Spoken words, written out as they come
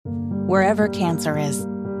Wherever cancer is,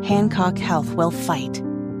 Hancock Health will fight.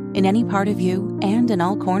 In any part of you and in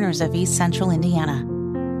all corners of East Central Indiana.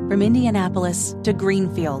 From Indianapolis to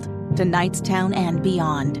Greenfield to Knightstown and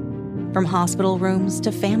beyond. From hospital rooms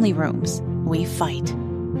to family rooms, we fight.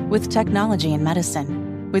 With technology and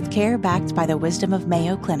medicine, with care backed by the wisdom of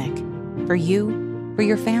Mayo Clinic. For you, for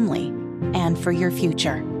your family, and for your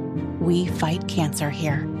future. We fight cancer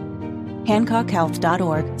here.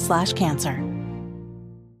 HancockHealth.org/cancer.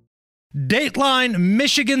 Dateline,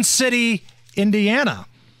 Michigan City, Indiana.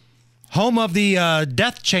 Home of the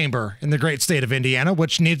death chamber in the great state of Indiana,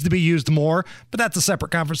 which needs to be used more, but that's a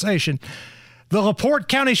separate conversation. The LaPorte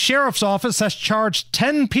County Sheriff's Office has charged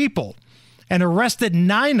 10 people and arrested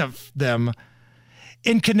 9 of them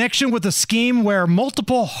in connection with a scheme where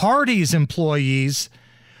multiple Hardee's employees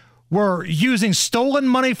were using stolen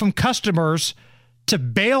money from customers to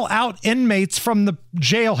bail out inmates from the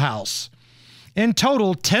jailhouse. In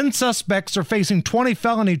total, 10 suspects are facing 20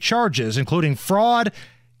 felony charges, including fraud,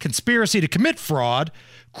 conspiracy to commit fraud,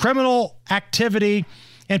 criminal activity,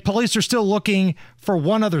 and police are still looking for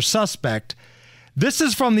one other suspect. This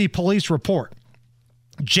is from the police report.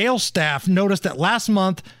 Jail staff noticed that last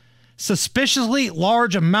month, suspiciously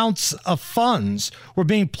large amounts of funds were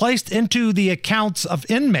being placed into the accounts of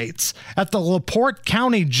inmates at the LaPorte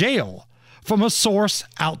County Jail from a source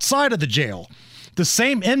outside of the jail. The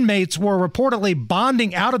same inmates were reportedly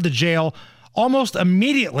bonding out of the jail almost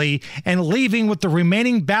immediately and leaving with the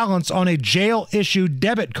remaining balance on a jail-issued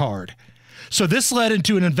debit card. So this led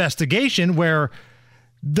into an investigation where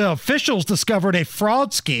the officials discovered a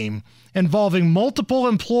fraud scheme involving multiple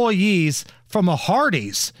employees from a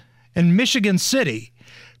Hardee's in Michigan City.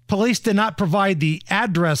 Police did not provide the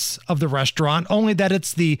address of the restaurant, only that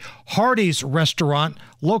it's the Hardee's restaurant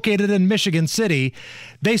located in Michigan City.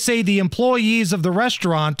 They say the employees of the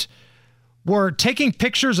restaurant were taking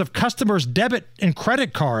pictures of customers' debit and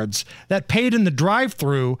credit cards that paid in the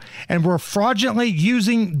drive-thru and were fraudulently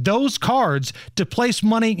using those cards to place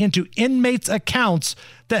money into inmates' accounts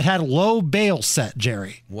that had low bail set,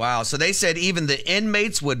 Jerry. Wow. So they said even the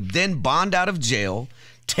inmates would then bond out of jail,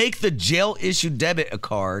 take the jail-issued debit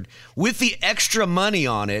card with the extra money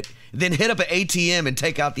on it, then hit up an ATM and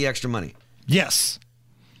take out the extra money. Yes.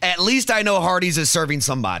 At least I know Hardee's is serving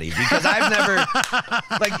somebody because I've never,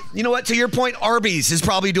 you know what? To your point, Arby's is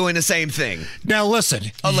probably doing the same thing. Now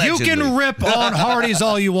listen, Allegedly. You can rip on Hardee's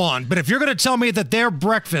all you want, but if you're going to tell me that their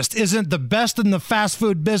breakfast isn't the best in the fast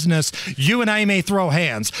food business, you and I may throw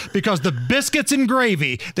hands because the biscuits and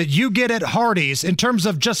gravy that you get at Hardee's in terms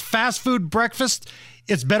of just fast food breakfast,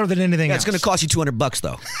 it's better than anything else. It's going to cost you $200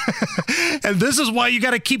 though. And this is why you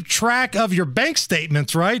got to keep track of your bank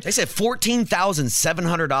statements, right? They said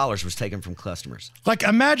 $14,700 was taken from customers. Like,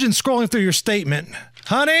 imagine scrolling through your statement.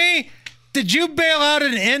 Honey, did you bail out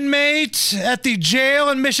an inmate at the jail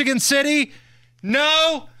in Michigan City?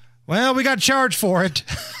 No? Well, we got charged for it.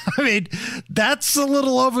 I mean, that's a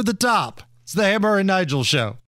little over the top. It's the Hammer and Nigel Show.